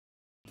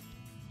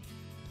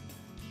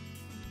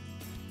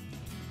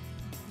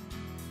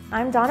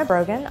I'm Donna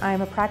Brogan.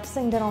 I'm a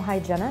practicing dental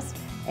hygienist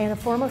and a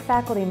former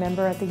faculty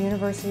member at the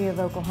University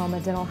of Oklahoma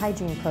Dental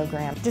Hygiene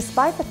Program.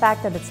 Despite the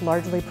fact that it's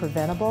largely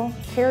preventable,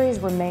 caries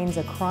remains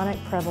a chronic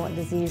prevalent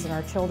disease in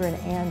our children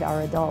and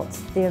our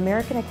adults. The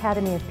American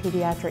Academy of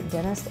Pediatric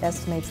Dentists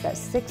estimates that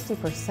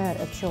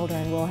 60% of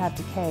children will have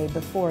decay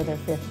before their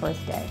 5th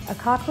birthday. A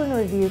Cochrane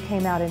review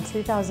came out in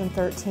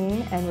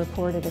 2013 and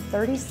reported a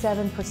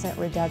 37%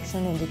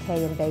 reduction in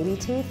decay in baby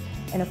teeth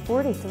and a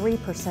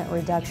 43%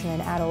 reduction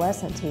in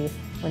adolescent teeth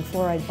when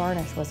fluoride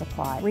varnish was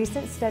applied.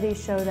 Recent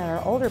studies show that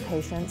our older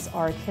patients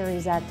are a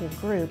caries active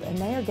group and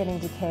they are getting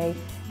decay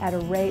at a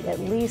rate at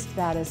least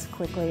that as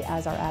quickly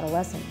as our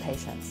adolescent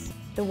patients.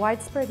 The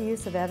widespread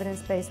use of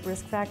evidence-based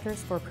risk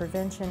factors for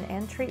prevention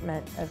and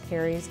treatment of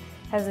caries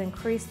has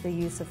increased the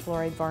use of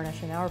fluoride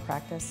varnish in our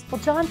practice.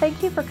 Well, John,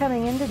 thank you for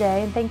coming in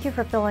today and thank you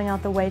for filling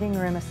out the waiting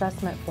room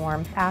assessment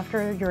form.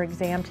 After your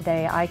exam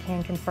today, I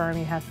can confirm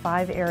you have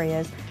 5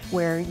 areas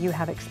where you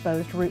have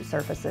exposed root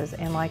surfaces,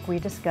 and like we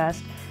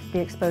discussed, the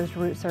exposed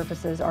root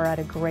surfaces are at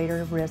a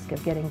greater risk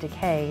of getting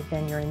decay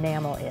than your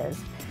enamel is.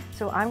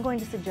 So I'm going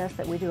to suggest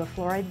that we do a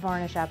fluoride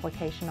varnish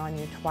application on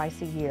you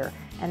twice a year,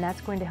 and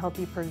that's going to help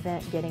you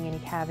prevent getting any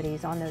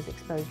cavities on those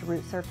exposed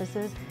root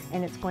surfaces,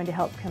 and it's going to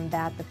help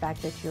combat the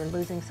fact that you're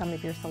losing some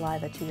of your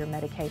saliva to your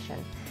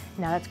medication.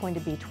 Now that's going to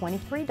be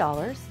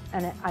 $23,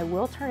 and I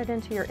will turn it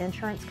into your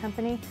insurance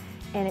company,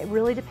 and it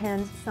really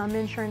depends. Some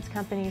insurance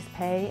companies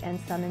pay and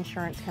some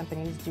insurance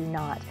companies do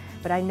not.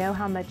 But I know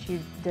how much you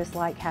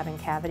dislike having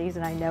cavities,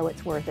 and I know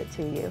it's worth it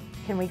to you.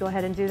 Can we go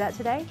ahead and do that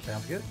today?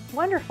 Sounds good.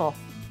 Wonderful.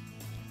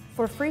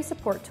 For free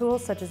support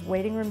tools such as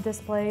waiting room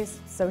displays,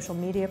 social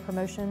media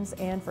promotions,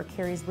 and for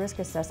caries risk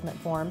assessment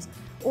forms,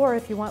 or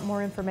if you want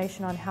more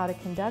information on how to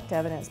conduct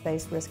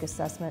evidence-based risk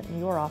assessment in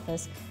your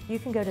office, you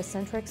can go to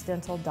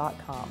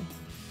centrixdental.com.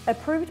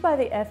 Approved by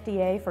the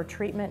FDA for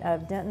treatment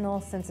of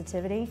dental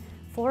sensitivity,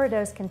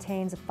 FluoroDose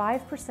contains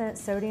 5%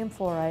 sodium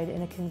fluoride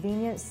in a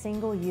convenient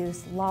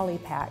single-use lolly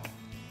pack.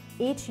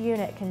 Each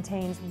unit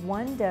contains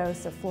 1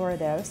 dose of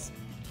FluoroDose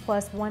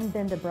plus 1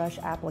 bend-a-brush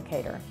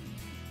applicator.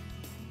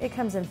 It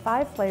comes in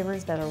 5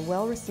 flavors that are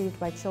well received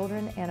by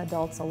children and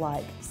adults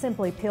alike.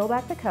 Simply peel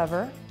back the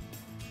cover,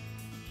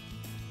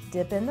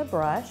 dip in the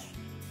brush,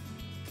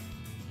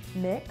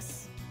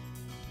 mix,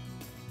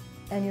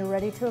 and you're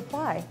ready to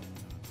apply.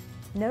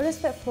 Notice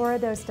that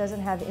FluoroDose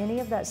doesn't have any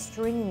of that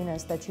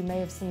stringiness that you may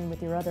have seen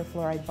with your other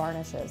fluoride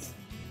varnishes.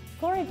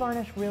 Fluoride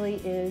varnish really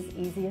is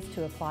easiest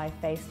to apply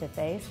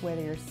face-to-face,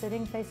 whether you're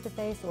sitting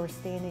face-to-face or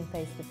standing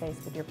face-to-face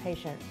with your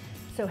patient.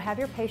 So have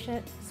your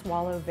patient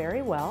swallow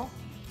very well,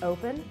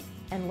 open,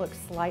 and look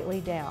slightly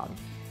down.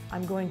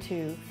 I'm going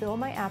to fill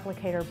my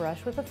applicator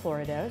brush with the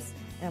FluoroDose,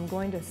 and I'm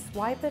going to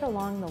swipe it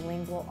along the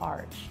lingual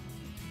arch.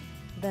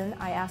 Then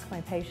I ask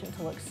my patient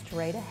to look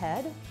straight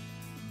ahead.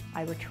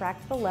 I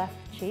retract the left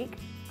cheek,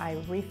 I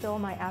refill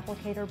my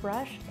applicator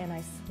brush, and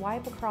I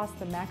swipe across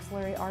the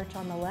maxillary arch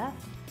on the left,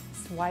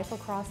 swipe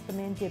across the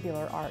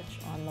mandibular arch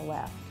on the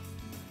left.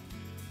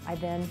 I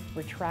then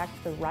retract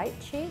the right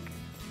cheek,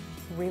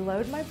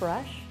 reload my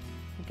brush,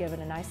 give it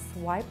a nice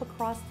swipe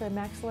across the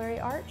maxillary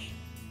arch,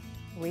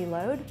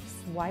 reload,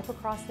 swipe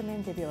across the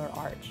mandibular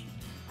arch.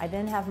 I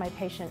then have my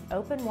patient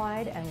open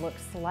wide and look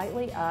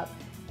slightly up,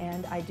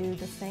 and I do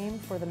the same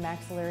for the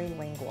maxillary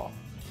lingual.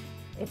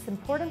 It's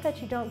important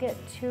that you don't get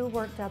too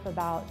worked up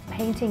about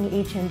painting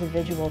each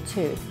individual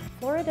tooth.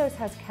 FluoroDose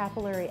has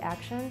capillary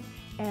action,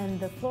 and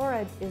the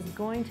fluoride is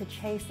going to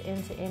chase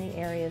into any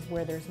areas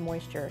where there's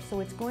moisture, so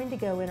it's going to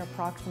go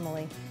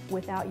interproximally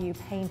without you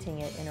painting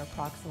it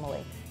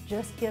interproximally.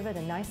 Just give it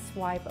a nice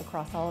swipe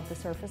across all of the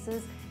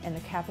surfaces, and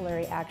the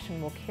capillary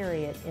action will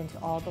carry it into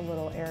all the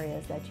little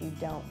areas that you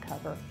don't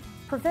cover.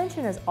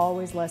 Prevention is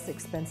always less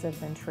expensive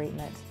than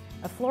treatment.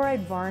 A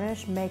fluoride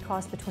varnish may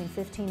cost between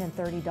 $15 and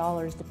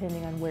 $30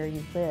 depending on where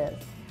you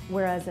live,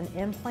 whereas an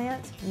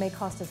implant may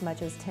cost as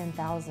much as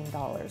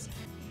 $10,000.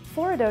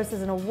 FluoroDose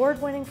is an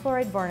award-winning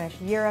fluoride varnish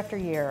year after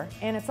year,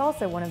 and it's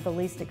also one of the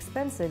least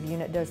expensive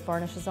unit dose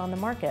varnishes on the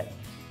market.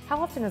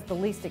 How often is the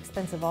least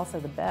expensive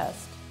also the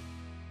best?